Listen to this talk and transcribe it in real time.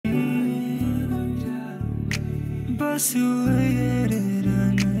बस्यो हेरेर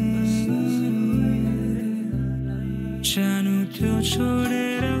नै जानु त्यो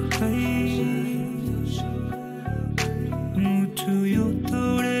छोडेर खै मुटु यो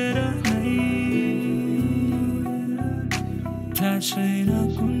तोडेर नै थाहा छैन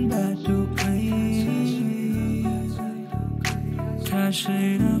कुन बाटो खै थाहा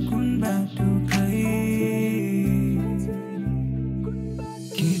छैन कुन बाटो खै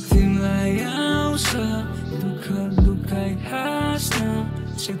के तिमीलाई आउँछ दुःख लुकाइ हाँस्न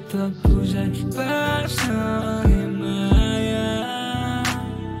चित्त बुझाइ बाँच्न हे माया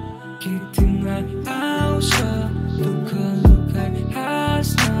के तिमीलाई आउँछ दुःख लुकाइ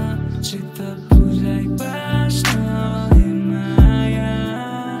हाँस्न चित्त बुझाइ बाँच्न हे माया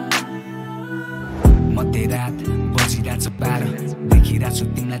मध्यरात बजिरहेछ 12 देखिरहेछु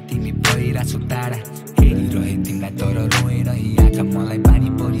तिमीलाई तिमी भइरहेछौ टाढा हेरिरहे तिमीलाई तर रोएर यी आँखा मलाई बानी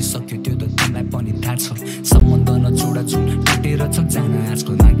परिसक्यो त्यो त तिमीलाई पनि थाहा छ सम्बन्ध नछोडा छुन टुटेर छ जान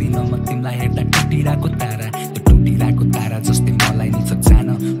आजको लाग्दिन म तिमीलाई हेर्दा टुटिरहेको तारा त्यो टुटिरहेको तारा जस्तै मलाई नि छ जान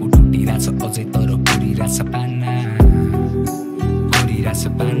ऊ टुटिरहेछ अझै तर कोरिरहेछ पान्ना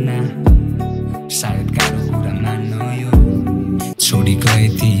सायद गाह्रो कुरा मान्न यो छोडी गए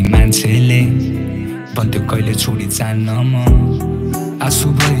ती मान्छेले भन्थ्यो कहिले छोडी जान्न म आँसु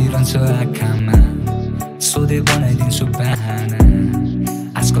भइरहन्छ आँखामा सोधे बनाइदिन्छु बहाना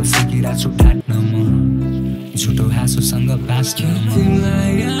आजकल सिकिरहेको छु ठाट्न म झुटो हाँसोसँग बाँच्न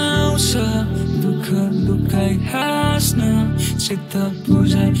तिमीलाई आउँछ दुःख लुकाइ हाँस्न चित्त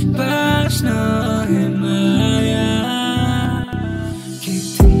बुझाइ बाँच्न हे माया के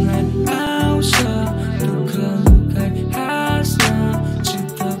तिमीलाई आउँछ दुःख लुकाइ हाँस्न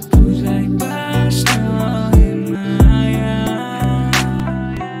चित्त बुझाइ बाँच्न हे माया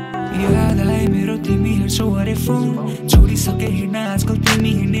याद आए मेरो तिमी हेर्छौ हरे फोन छोडिसके हिँड्न आजकल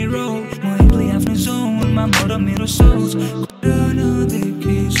तिमी हिँड्ने रोड म एक्लै आफ्नो जोनमा म र मेरो सोच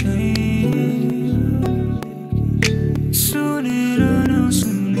नदेखे चाहिँ सुनेर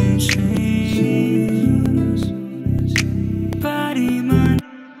नसुने चाहिँ पारीमा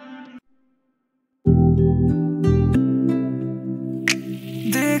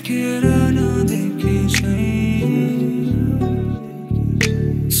देखेर नदेखे चाहिँ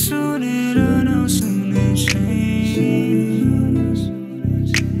सुनेर नसुने चाहिँ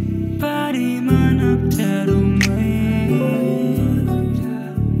पारीमा नप्ठ्यारोमै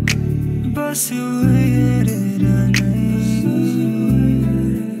बस्यो हेरेर नै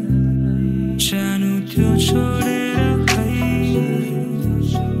जानु त्यो छोडेर खै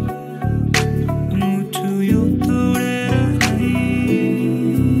मुटु यो तोडेर नै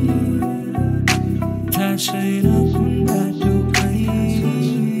थाहा छैन कुन बाटो खै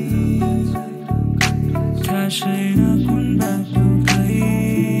थाहा छैन कुन बाटो खै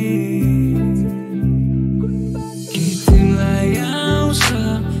के तिमीलाई आउँछ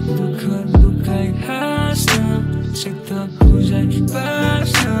दुःख लुकाइ हाँस्न चित्त बुझाइ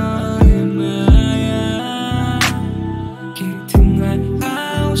बाँच्न हे माया के तिमीलाई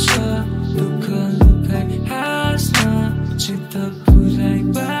आउँछ दुःख लुकाइ हाँस्न चित्त बुझाइ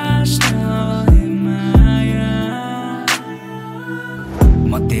बाँच्न हे माया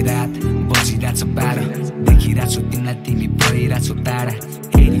मध्यरात बजिरहेछ 12 देखिरहेछु तिमीलाई तिमी भइरहेछौ टाढा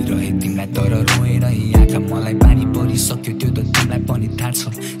हेरिरहे तिमीलाई तर रोएर यी आँखा मलाई बानी परिसक्यो त्यो त तिमीलाई पनि थाहा छ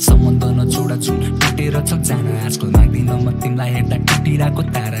सम्बन्ध नछोडा छुन टुटेर छ जान आजकल लाग्दिन म तिमीलाई हेर्दा टुटिरहेको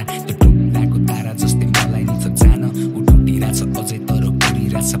तारा त्यो टुटिरहेको तारा जस्तै मलाई नि छ जान ऊ टुटिरहेछ अझै तर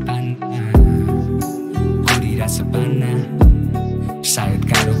कोरिरहेछ पान्ना सायद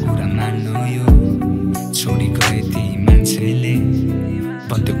गाह्रो कुरा मान्न यो छोडी गए ती मान्छेले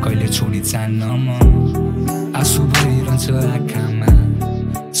भन्थ्यो कहिले छोडी जान्न म आँसु भइरहन्छ आँखामा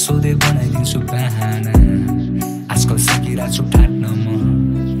सोधे बनाइदिन्छु बहाना आजकल सिकिरहेको छु ठाट्न म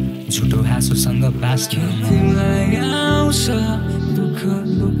झुटो हाँसोसँग बाँच्न तिमीलाई आउँछ दुःख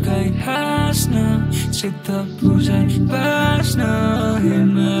लुकाइ हाँस्न चित्त बुझाइ बाँच्न हे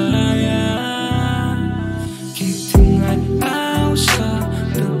माया के तिमीलाई आउँछ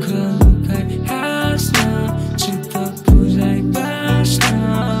दुःख लुकाइ हाँस्न चित्त बुझाइ बाँच्न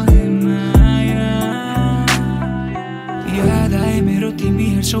हे माया याद आए मेरो तिमी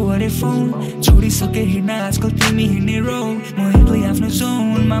हेर्छौ हरे फोन छोडिसके हिँड्न आजकल तिमी हिँड्ने रोड म एक्लै आफ्नो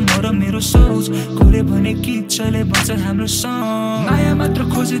जोनमा म र मेरो सोच कोरे भने किचले भन्छ हाम्रो सङ माया मात्र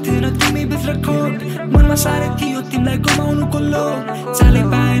खोजे थिएन तिमी भित्र खोट मनमा साह्रै थियो तिमीलाई गुमाउनुको लोभ चाले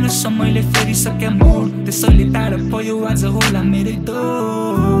पाएन समयले फेरिसक्या मोड त्यसैले टाढा भयो आज होला मेरै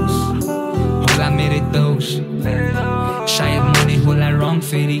दोष सायद मनै हो होला रङ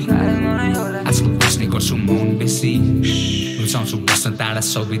फेरि आजकल बस्ने गर्छु मौन बेसी रुचाउँछु बस्न टाढा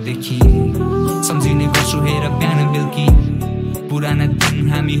सबैदेखि सम्झिने गर्छु हेर बिहान बेलुकी पुराना दिन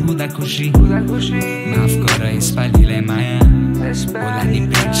हामी हुँदा खुसी माफ गर यसपालिलाई माया होला नि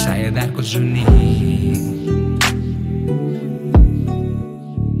भेट सायद अर्को जुनी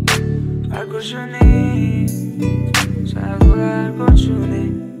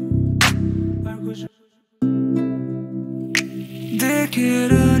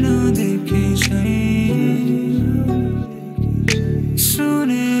देखेर नदेखे चाहिँ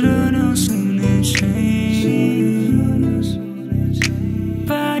सुनेर नसुने चाहिँ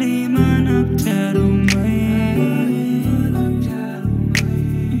पारीमा नप्ठ्यारोमै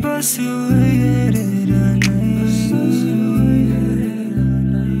बस्यो हेरेर नै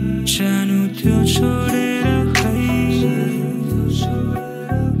सानो त्यो छोडेर खै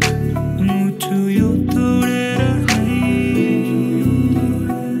मुटु यो तोडेर खै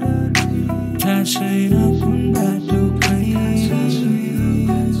थाहा छैन कुन बाटो खै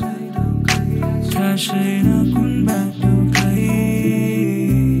थाहा छैन कुन बाटो खै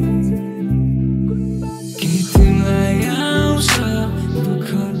कि तिमीलाई आउँछ दुःख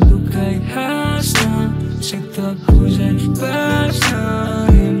लुकाइ हाँस्न चित्त बुझाइ बाँच्न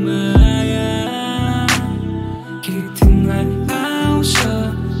हे माया कि तिमीलाई आउँछ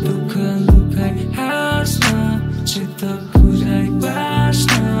दुःख लुकाइ हाँस्न चित्त बुझाइ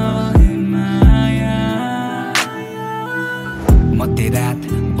बाँच्न हे माया मध्यरात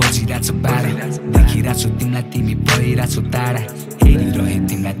बजिरहेछ 12 देखिरहेछु तिमीलाई तिमी भइरहेछौ टाढा हेरिरहे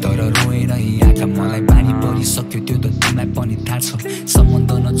तिमीलाई तर रोएर आँखा मलाई बानी परिसक्यो त्यो त तिमीलाई पनि थाहा छ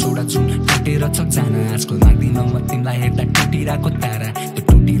सम्बन्ध नछोडा जुन टुटेर छ जान आजकल माग्दिन म तिमीलाई हेर्दा टुटिरहेको तारा त्यो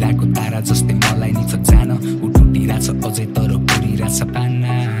टुटिरहेको तारा जस्तै मलाई नि छ जान ऊ टुटिरहेछ अझै तर कुरिरहेछ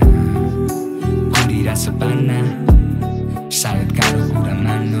पान्ना सायद गाह्रो कुरा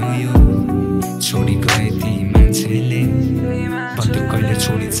मान्नु यो छोडी गए ती मान्छेले बत्ती कहिले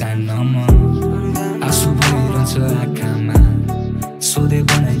छोडी जान्न म आँसु भइरहन्छ आँखामा सोधे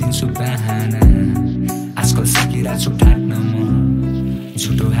बनाइदिन्छु बहाना आजकल सिकिरहेछु ठाट्न म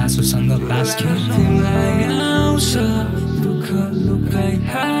झुटो हाँसोसँग बाँच्न तिमीलाई आउँछ दुःख लुकाइ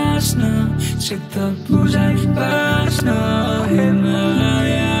हाँस्न चित्त बुझाइ बाँच्न हे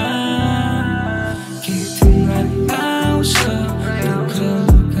माया कि तिमीलाई आउँछ दुःख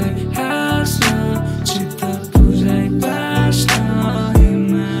लुकाइ हाँस्न चित्त बुझाइ बाँच्न हे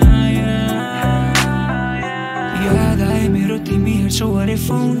माया याद आए मेरो तिमी हेर्छौ अरे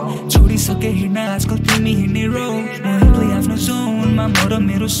फोन छोडिसके हिँड्न आजकल तिमी हिँड्ने रोड म एक्लै आफ्नो जोनमा म र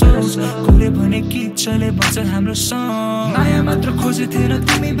मेरो सोच कोले भने किचले बन्छ हाम्रो सङ माया मात्र खोजे थिएन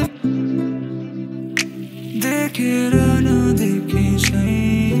तिमी देखेर नदेखे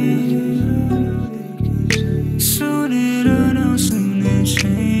चाहिँ सुनेर नसुने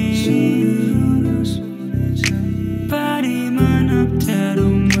चाहिँ पारीमा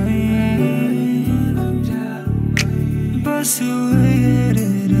नप्ठ्यारोमै बस्यो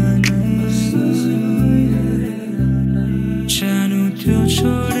हेरेर नै सानो त्यो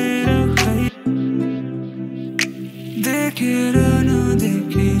छोडेर खै देखेर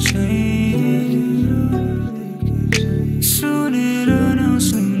नदेखे चाहिँ सुनेर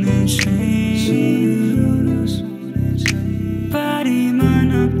नसुने चाहिँ पारीमा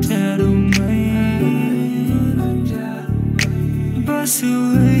नप्ठ्यारोमै बस्यो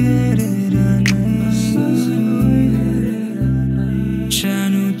हेरेर नै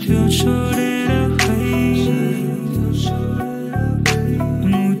सानो त्यो छोडेर खै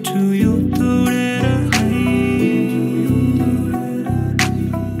मुटु यो तोडेर खै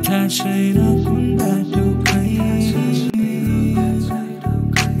थाहा छैन कुन बाटो खै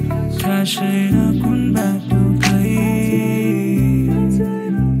थाहा छैन कुन बाटो खै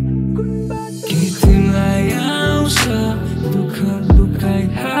कि तिमीलाई आउँछ दुःख लुकाइ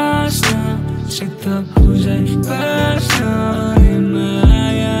हाँस्न चित्त बुझाइ बाँच्न हे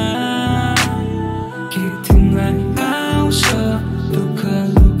माया कि तिमीलाई आउँछ दुःख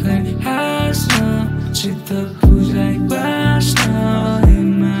लुकाइ हाँस्न चित्त बुझाइ बाँच्न हे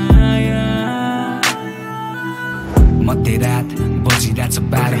माया मध्यरात बजिरहेछ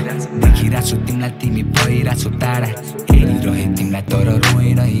 12 देखिरहेछु तिमीलाई तिमी भइरहेछौ टाढा हेरिरहे तिमीलाई तर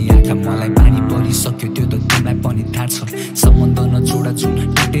रोएर आँखा मलाई बानी परिसक्यो त्यो त तिमीलाई पनि थाहा छ सम्बन्ध नछोडा जुन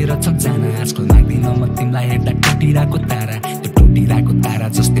टुटेर छ जान आजकल माग्दिन म तिमीलाई हेर्दा टुटिरहेको तारा त्यो टुटिरहेको तारा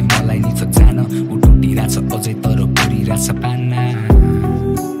जस्तै मलाई नि छ जान ऊ टुटिरहेछ अझै तर कुरिरहेछ पान्ना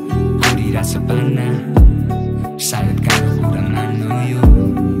सायद गाह्रो कुरा मान्नु यो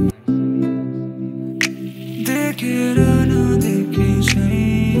देखेर नदेखे चाहिँ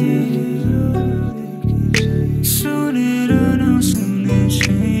सुनेर नसुने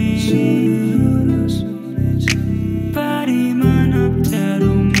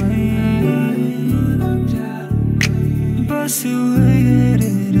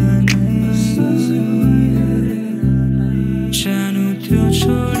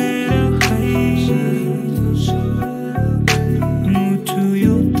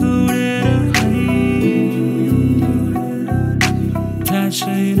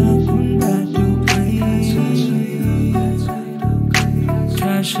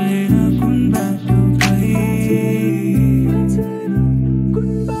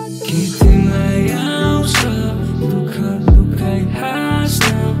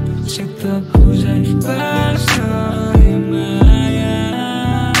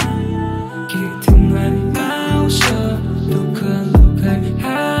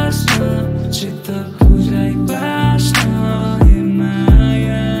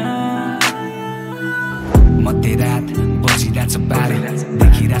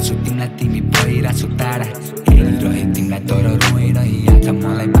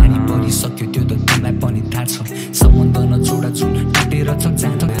पनि थाहा छ सम्बन्ध नछोडा छुट टुटेर छ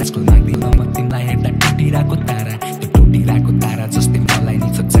जान्छ आजकल लाग्दैन म तिमीलाई हेर्दा टुटिरहेको तारा त्यो टुटिरहेको तारा जस्तै मलाई नि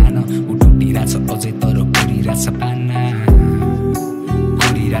छ जान ऊ टुटिरहेछ अझै तर कोरिरहेछ पाना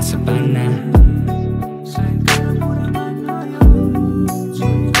कोरिरहेछ पाना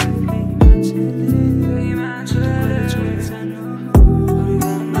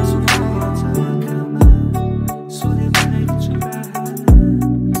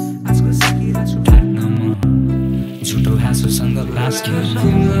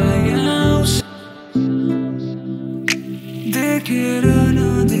देखेर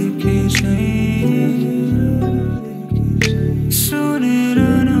नदेखे चाहिँ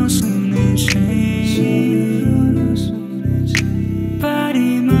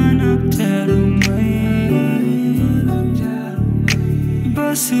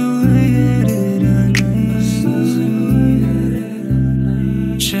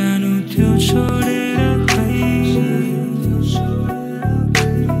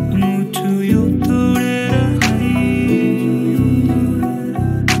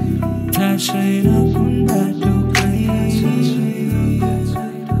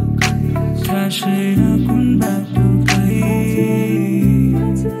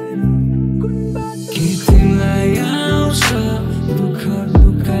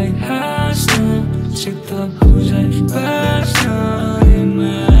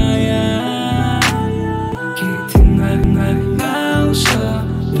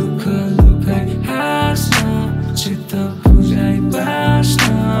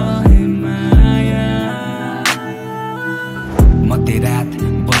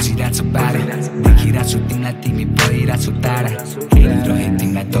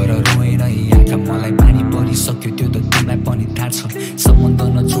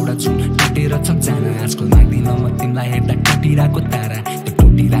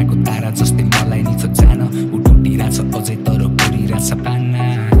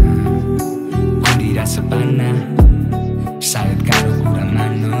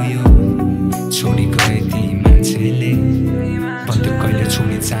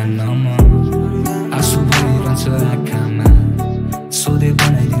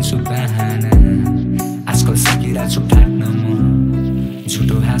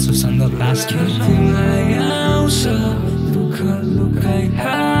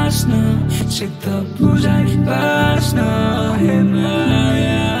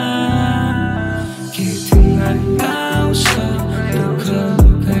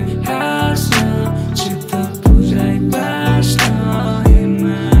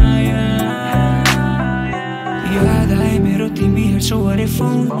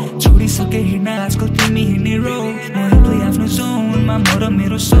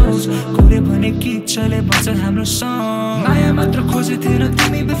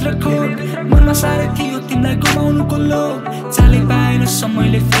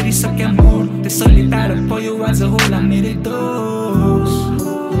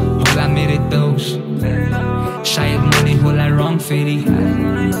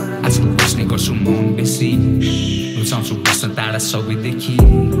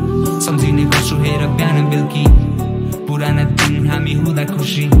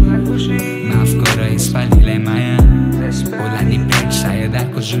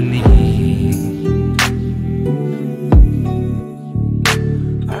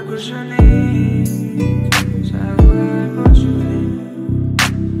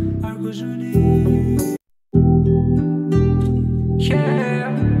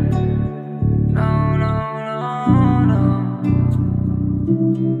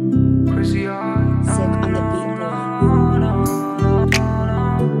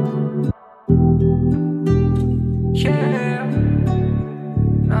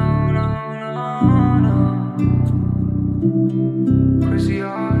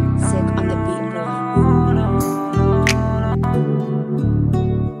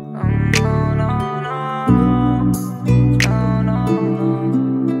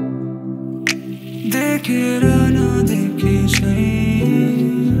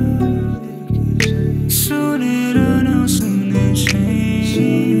सुनेर नसुने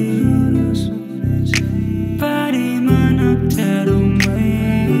चाहिँ पारीमा नप्ठ्यारोमै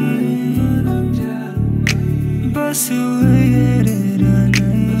बस्यो हेरेर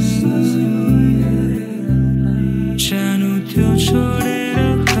नै सानो त्यो छोडेर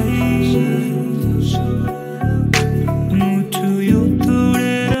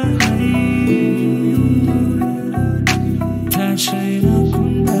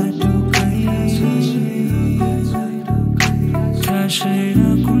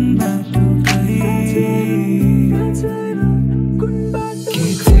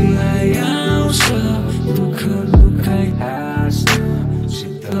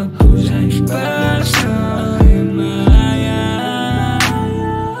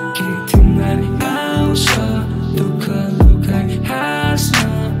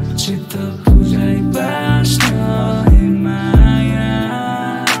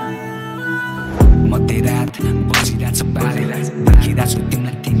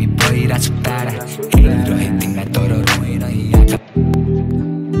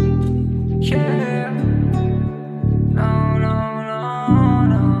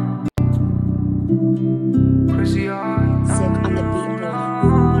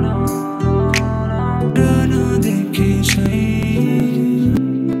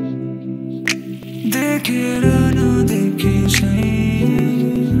देखेर नदेखे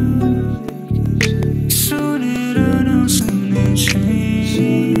चाहिँ सुनेर नसुने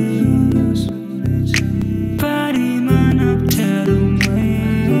चाहिँ पानीमा नप्ठ्यारोमै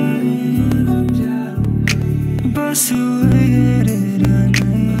बसु हेरेर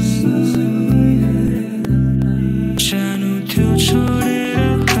नै सानो थियो छोडेर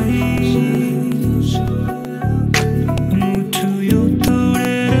खै मुटु यो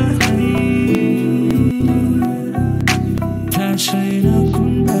तोडेर खै थाहा छैन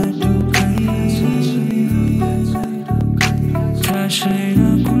कुन बाटो खै थाहा छैन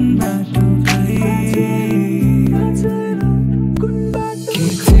कुन बाटो खै के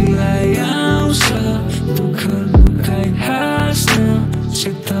तिमीलाई आउँछ दुःख लुकाइ हाँस्न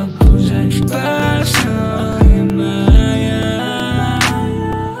चित्त बुझाइ बाँच्न हे माया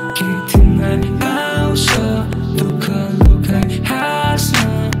के तिमीलाई आउँछ दुःख लुकाइ हाँस्न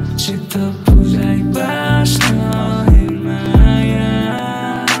चित्त बुझाइ बाँच्न हे माया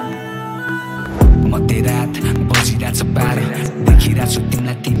मध्यरात बजिरहेछ 12 देखिरहेछु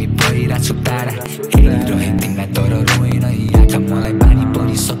तिमीलाई तिमी परिरहेछु तारा हेरिरहे तिमीलाई तर रोएन यी आँखा मलाई बानी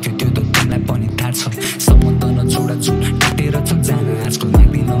परिसक्यो त्यो त तिमीलाई पनि थाहा छ सम्बन्ध नछोडा जुन टुटेर छ जान आजकल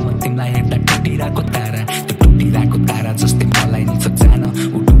लाग्दिन म तिमीलाई हेर्दा टुटिरहेको तारा त्यो टुटिरहेको तारा जस्तै मलाई नि छ जान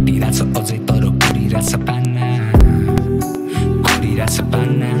ऊ टुटिरहेछ अझै तर कोरिरहेछ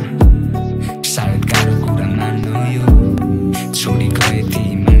पान्ना सायद गाह्रो कुरा मान्नु यो छोडी गए ती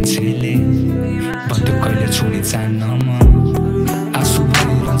मान्छेले बत्यो कहिले छोडी जान्न म आँसु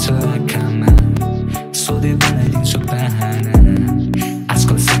भइरहन्छ आँखामा सोधे बनाइदिन्छु बहाना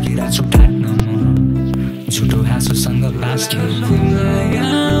आजकल सिकिरहेछु ढाक्न म झुटो हाँसोसँग बाँच्न तिमीलाई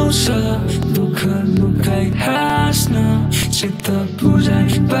आउँछ दुःख लुकाइ हाँस्न चित्त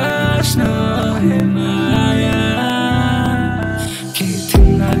बुझाइ बाँच्न हे माया के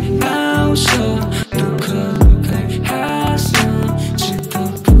तिमीलाई आउँछ दुःख लुकाइ हाँस्न चित्त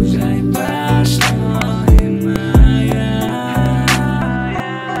बुझाइ बाँच्न हे माया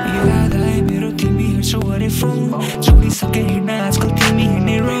याद आए मेरो तिमी हेर्छौ अरे फोन छोडिसके हिँड्न आजकल तिमी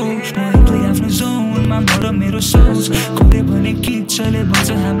हिँड्ने रोड म एक्लै आफ्नो जोनमा म र मेरो सोच कोरे भने किचले भन्छ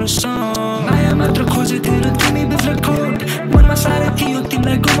हाम्रो सङ माया मात्र खोजे थियो तिमी भित्र खोट मनमा साह्रै थियो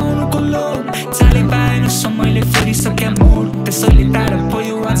तिमीलाई गुमाउनुको लोभ चाले पाएन समयले फेरिसक्या मोड त्यसैले टाढा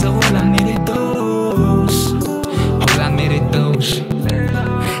भयो आज होला मेरै दोष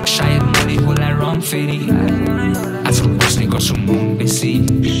सायद मैले होला रङ फेरि आजकल बस्ने गर्छु मौन बेसी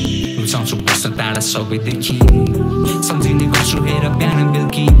रुचाउँछु बस्न टाढा सबैदेखि सम्झिने गर्छु हेर बिहान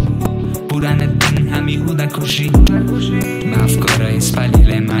बेलुकी पुराना दिन हामी हुँदा खुसी माफ गर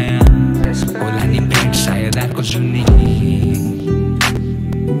यसपालिलाई माया होला नि भेट सायद आएको जुनी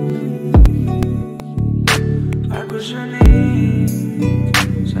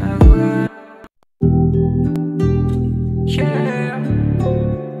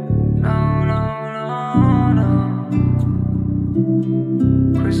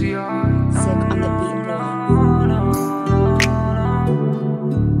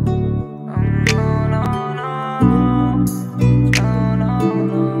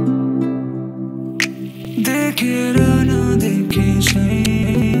देखेर नदेखे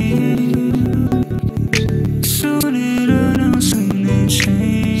चाहिँ सुनेर नसुने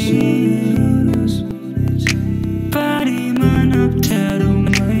चाहिँ पानीमा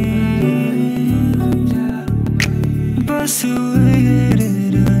नप्ठ्यारोमै बसु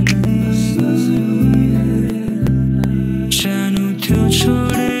हेरेर नै सानो थियो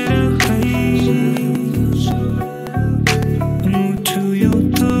छोडेर खै मुटु यो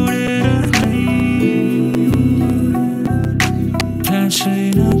तोडेर खै थाहा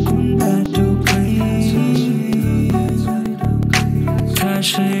छैन कुन बाटो खै थाहा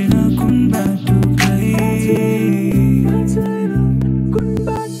छैन कुन बाटो खै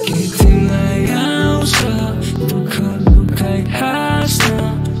के तिमीलाई आउँछ दुःख लुकाइ हाँस्न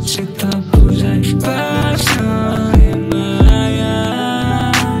चित्त बुझाइ बाँच्न हे माया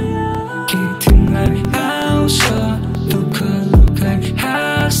के तिमीलाई आउँछ दुःख लुकाइ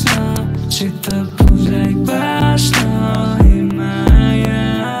हाँस्न चित्त बुझाइ बाँच्न हे माया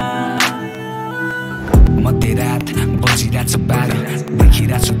मध्यरात बजिरहेछ 12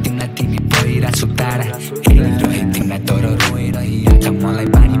 देखिरहेछु तिमीलाई तिमी परिरहेछु तारा हेरिरहे तिमीलाई तर रोएन यी आँखा मलाई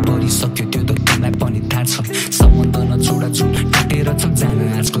बानी परिसक्यो त्यो त तिमीलाई पनि थाहा छ सम्बन्ध नछोडा जुन टुटेर छ जान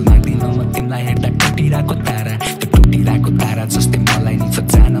आजकल लाग्दिन म तिमीलाई हेर्दा टुटिरहेको तारा त्यो टुटिरहेको तारा जस्तै मलाई नि छ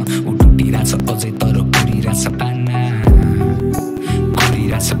जान ऊ टुटिरहेछ अझै तर कोरिरहेछ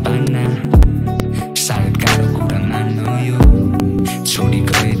पान्ना सायद गाह्रो कुरा मान्नु यो छोडी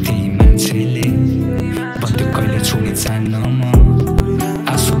गए ती मान्छेले बत्यो कहिले छोडी जान्न म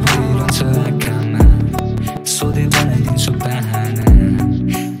आँसु भइरहन्छ आँखामा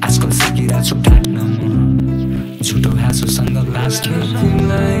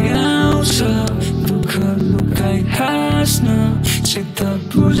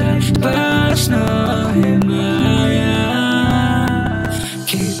पुजाइ बाँच्न हे माया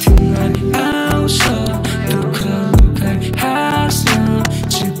के तिमीलाई आउँछ दुःख लुकाइ हाँस्न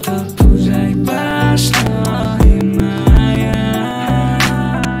चित्त पुजाइ बाँच्न हे माया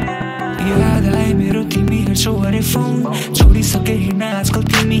याद आए मेरो तिमी हेर्छौ अरे फोन छोडिसके हिँड्न आजकल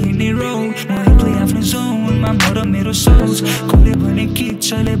तिमी हिँड्ने रोड म एक्लै आफ्नो जोनमा म र मेरो सोच कोले भने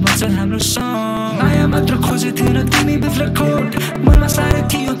किचले बन्छ हाम्रो सङ माया मात्र खोजे थिएन तिमी भित्र खोट मनमा साह्रै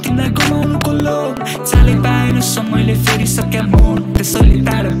थियो तिमीलाई गुमाउनुको लोभ चालै पाएन समयले फेरिसक्या मोड त्यसैले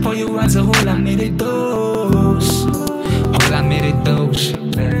टाढा भयो आज होला मेरै दोष होला मेरै दोष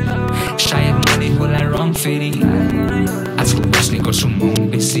सायद मैले होला रङ फेरि आजको बस्ने गर्छु म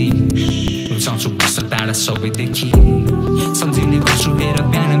बेसी रुचाउँछु बस्न टाढा सबैदेखि सम्झिने गर्छु हेर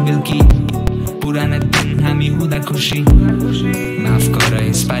बिहान बेलुकी पुराना दिन हामी हुँदा खुसी माफ गर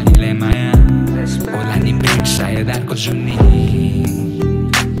यसपालिलाई माया होला नि भेट सायद अर्को जुनी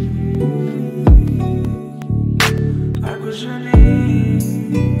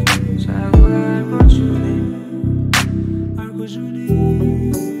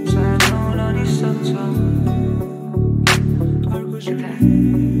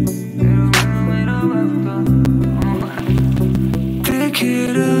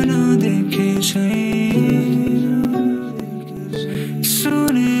देखेर नदेखे छैन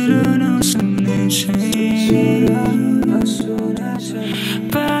सुनेर नसुने छैन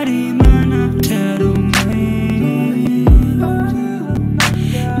बारीमा नप्ठ्यारोमै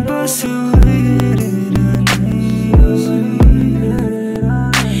बस्यो हेरेर नै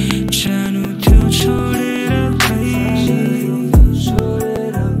जानु थियो छोडेर खै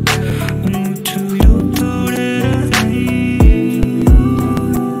मुटु यो तोडेर नै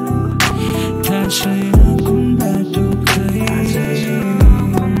थाहा छैन कुन बाटो खै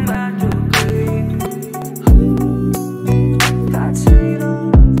थाहा छैन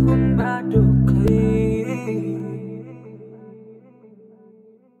कुन बाटो खै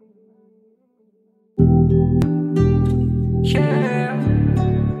Yeah.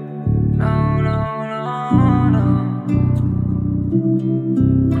 No, no, no, no.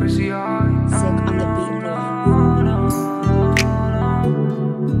 Crazy eyes. Sick on the beat, boy. No, no,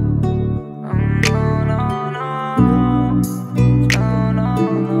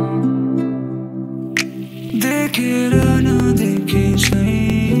 देखेर नदेखे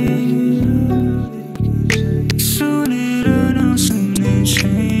छैन सुनेर नसुने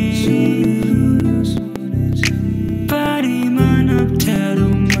छैन बारीमा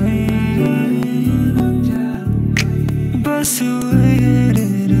नप्ठ्यारोमै बस्यो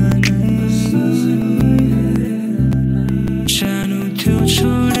हेरेर नै जानु थियो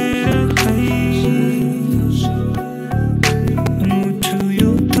छोडेर खै मुटु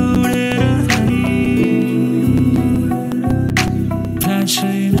यो तोडेर नै थाहा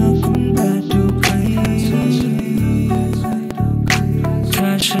छैन कुन बाटो खै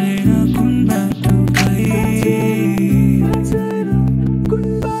थाहा छैन कुन बाटो खै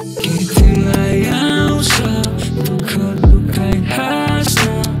के तिमीलाई आउँछ दुःख लुकाइ हाँस्न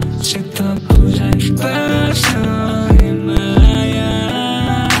चित्त पुजाइ बाँच्न हे माया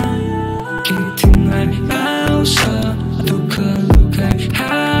के तिमीलाई आउँछ दुःख लुकाइ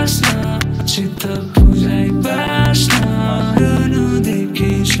हाँस्न चित्त पुजाइ बाँच्न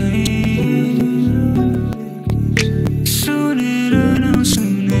नदेखे छैन सुनेर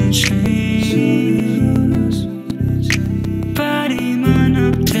नसुने छैन बारीमा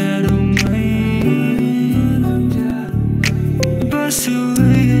नप्ठ्यारोमै बस्यो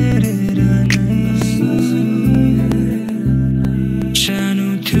हेरेर नै जानु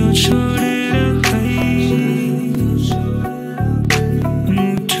थियो छोडेर खै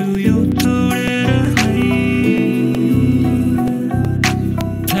मुटु यो तोडेर नै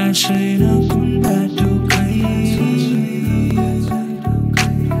थाहा छैन कुन